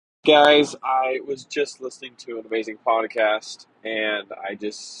Guys, I was just listening to an amazing podcast and I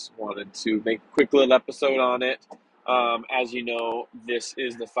just wanted to make a quick little episode on it. As you know, this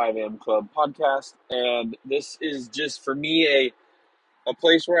is the 5am Club podcast, and this is just for me a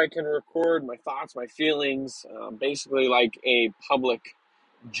place where I can record my thoughts, my feelings, basically like a public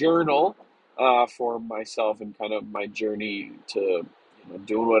journal for myself and kind of my journey to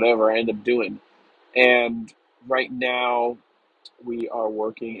doing whatever I end up doing. And right now, we are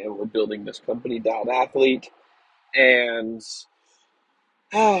working and we're building this company, Dialed Athlete. And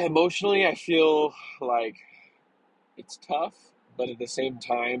emotionally, I feel like it's tough, but at the same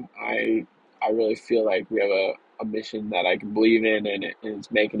time, I really feel like we have a mission that I can believe in, and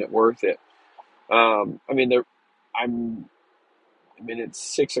it's making it worth it. I mean, I'm, it's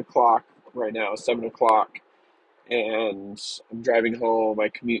 6 o'clock right now, 7 o'clock, and I'm driving home. I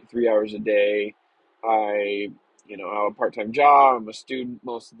commute 3 hours a day. I have a part-time job. I'm a student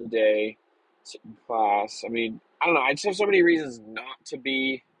most of the day, sit in class. I mean, I don't know. I just have so many reasons not to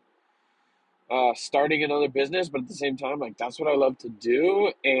be starting another business, but at the same time, like that's what I love to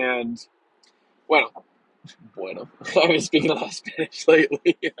do. And bueno. I've been speaking a lot of Spanish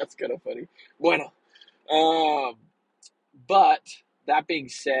lately. That's kind of funny. Bueno. Um, but that being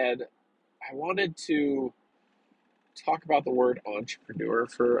said, I wanted to talk about the word entrepreneur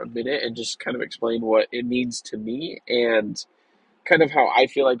for a minute and just kind of explain what it means to me and kind of how I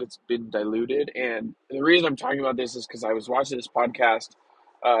feel like it's been diluted. And the reason I'm talking about this is because I was watching this podcast.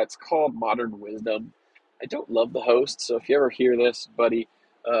 It's called Modern Wisdom. I don't love the host, so if you ever hear this, buddy,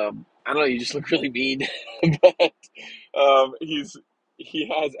 I don't know, you just look really mean. But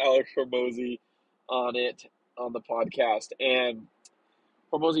he has Alex Hormozy on it on the podcast, and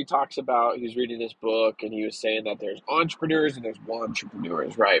Hormozy talks about he was reading this book and he was saying that there's entrepreneurs and there's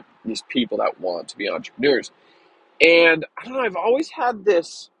wantrepreneurs, right? These people that want to be entrepreneurs. And I don't know, I've always had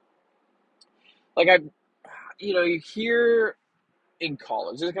this, like, you hear in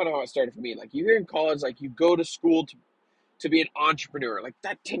college, this is kind of how it started for me. Like, you hear in college, like, you go to school to be an entrepreneur. Like,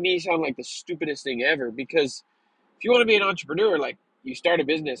 that to me sounds like the stupidest thing ever, because if you want to be an entrepreneur, like, you start a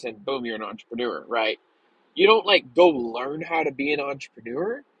business and boom, you're an entrepreneur, right? You don't, like, go learn how to be an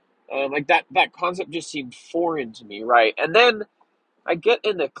entrepreneur. Like, that concept just seemed foreign to me, right? And then I get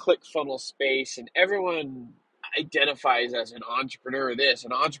in the ClickFunnels space, and everyone identifies as an entrepreneur this,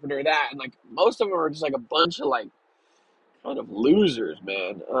 an entrepreneur that, and like most of them are just like a bunch of like kind of losers,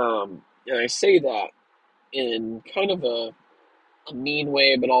 man. And I say that in kind of a mean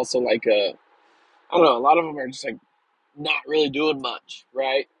way, but also like I don't know. A lot of them are just like not really doing much,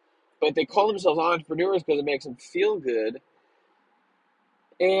 right? But they call themselves entrepreneurs because it makes them feel good,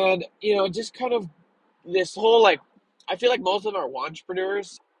 and just kind of this whole like, I feel like most of them are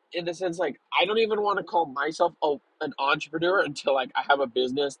entrepreneurs in the sense like I don't even want to call myself an entrepreneur until like I have a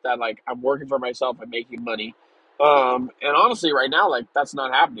business that like I'm working for myself, I'm making money. And honestly, right now, like that's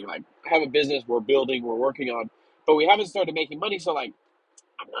not happening. Like I have a business we're building, we're working on, but we haven't started making money. So like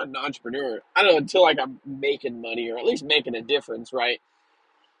I'm not an entrepreneur. I don't know until like I'm making money or at least making a difference, right?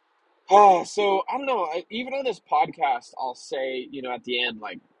 So I don't know. Even on this podcast, I'll say, at the end,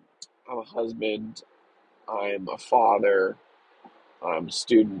 like I'm a husband, I'm a father, I'm a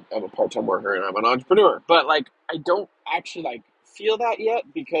student, I'm a part-time worker, and I'm an entrepreneur. But like, I don't actually like feel that yet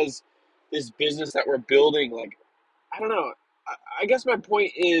because this business that we're building, like, I don't know. I guess my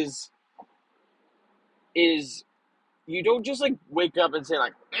point is you don't just like wake up and say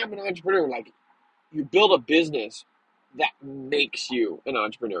like I'm an entrepreneur. Like, you build a business that makes you an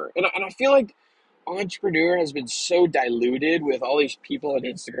entrepreneur, and I feel like entrepreneur has been so diluted with all these people on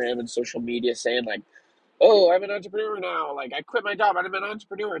Instagram and social media saying like, oh, I'm an entrepreneur now. Like, I quit my job. I'm an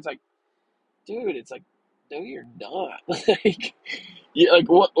entrepreneur. It's like, dude, it's like, no, you're not. Like, like,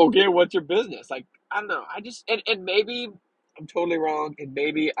 what? Okay, what's your business? Like, I don't know. I just and maybe I'm totally wrong, and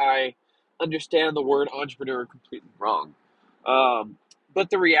maybe I understand the word entrepreneur completely wrong. Um, but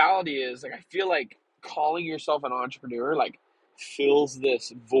the reality is, like, I feel like calling yourself an entrepreneur like fills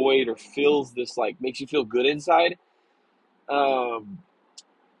this void or fills this like makes you feel good inside. Um,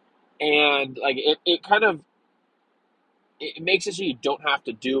 and like it kind of it makes it so you don't have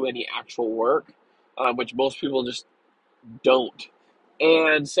to do any actual work, which most people just don't.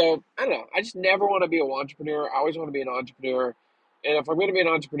 And so I don't know. I just never want to be an entrepreneur. I always want to be an entrepreneur. And if I'm going to be an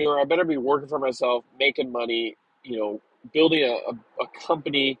entrepreneur, I better be working for myself, making money, building a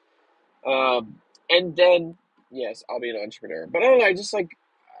company. And then, yes, I'll be an entrepreneur. But I don't know. I just like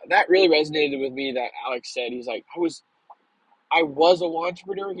that really resonated with me that Alex said. He's like, I was a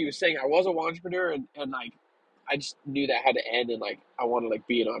entrepreneur. He was saying I was a entrepreneur, and like I just knew that had to end, and like I want to like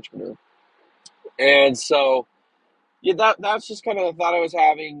be an entrepreneur. And so yeah, that's just kind of the thought I was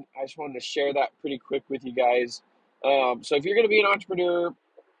having. I just wanted to share that pretty quick with you guys. So if you're going to be an entrepreneur,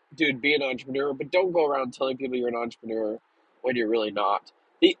 dude, be an entrepreneur, but don't go around telling people you're an entrepreneur when you're really not.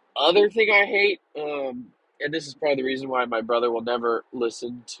 The other thing I hate, and this is probably the reason why my brother will never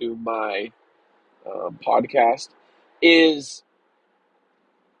listen to my podcast, is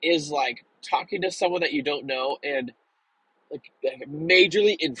like talking to someone that you don't know and like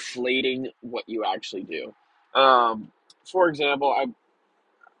majorly inflating what you actually do. For example,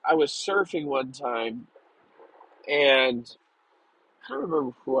 I was surfing one time and I don't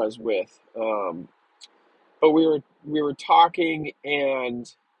remember who I was with. But we were talking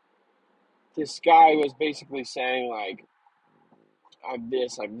and this guy was basically saying like I'm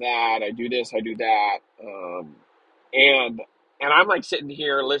this, I'm that, I do this, I do that. And I'm like sitting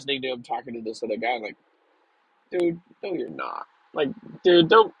here listening to him talking to this other guy. I'm like, dude, no, you're not. Like, dude,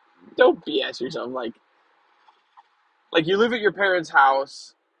 don't BS yourself. Like you live at your parents'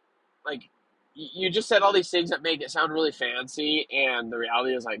 house. Like, you just said all these things that make it sound really fancy, and the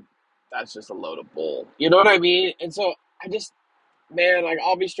reality is like that's just a load of bull. You know what I mean? And so I just, man, like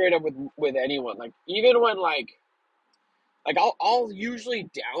I'll be straight up with anyone. Like even when like I'll usually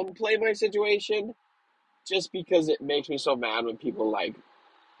downplay my situation just because it makes me so mad when people like,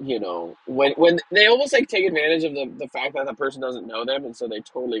 when they almost like take advantage of the fact that the person doesn't know them, and so they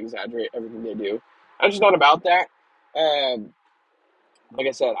totally exaggerate everything they do. I'm just not about that. Um, like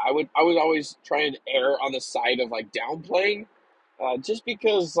I said, I would always try and err on the side of like downplaying, just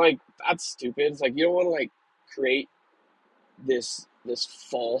because like that's stupid. It's like you don't want to like create this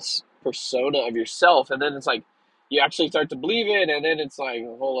false persona of yourself, and then it's like you actually start to believe it, and then it's like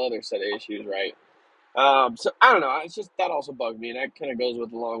a whole other set of issues, right? So I don't know. It's just that also bugged me, and that kind of goes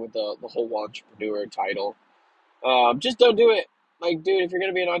with along with the whole entrepreneur title. Just don't do it. Like, dude, if you're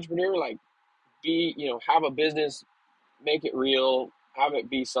gonna be an entrepreneur, like, have a business, make it real, have it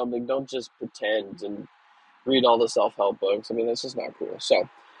be something. Don't just pretend and read all the self help books. I mean, that's just not cool. So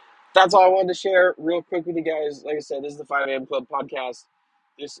that's all I wanted to share real quick with you guys. Like I said, this is the 5 a.m. Club podcast.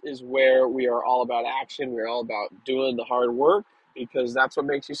 This is where we are all about action. We're all about doing the hard work because that's what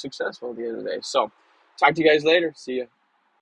makes you successful at the end of the day. So, talk to you guys later. See ya.